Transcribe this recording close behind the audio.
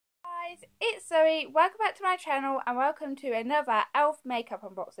Guys, it's Zoe. Welcome back to my channel and welcome to another e.l.f. makeup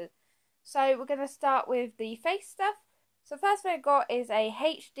unboxing. So we're going to start with the face stuff. So first thing I got is a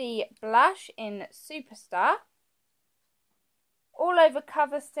HD blush in Superstar. All over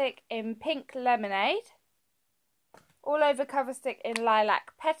cover stick in Pink Lemonade. All over cover stick in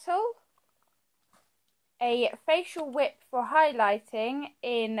Lilac Petal. A facial whip for highlighting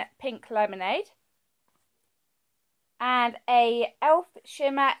in Pink Lemonade. And a e.l.f.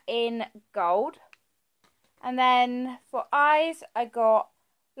 shimmer in Gold. And then for eyes, I got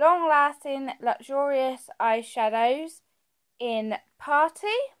long lasting luxurious eyeshadows in Party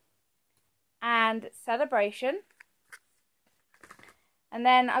and Celebration. And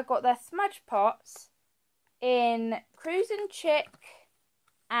then I got their smudge pots in Cruisin' Chick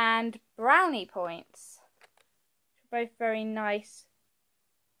and Brownie Points. Both very nice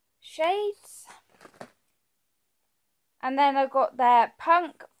shades. And then I got their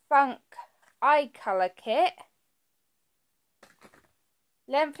Punk Funk eye colour kit,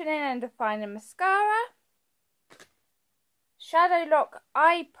 lengthening and defining mascara, Shadow Lock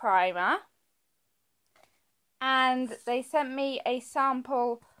eye primer, and they sent me a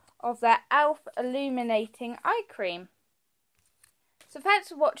sample of their e.l.f. illuminating eye cream. So thanks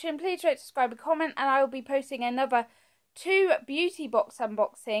for watching. Please rate, subscribe and comment, and I will be posting another 2 beauty box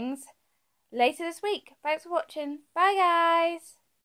unboxings later this week. Thanks for watching. Bye guys.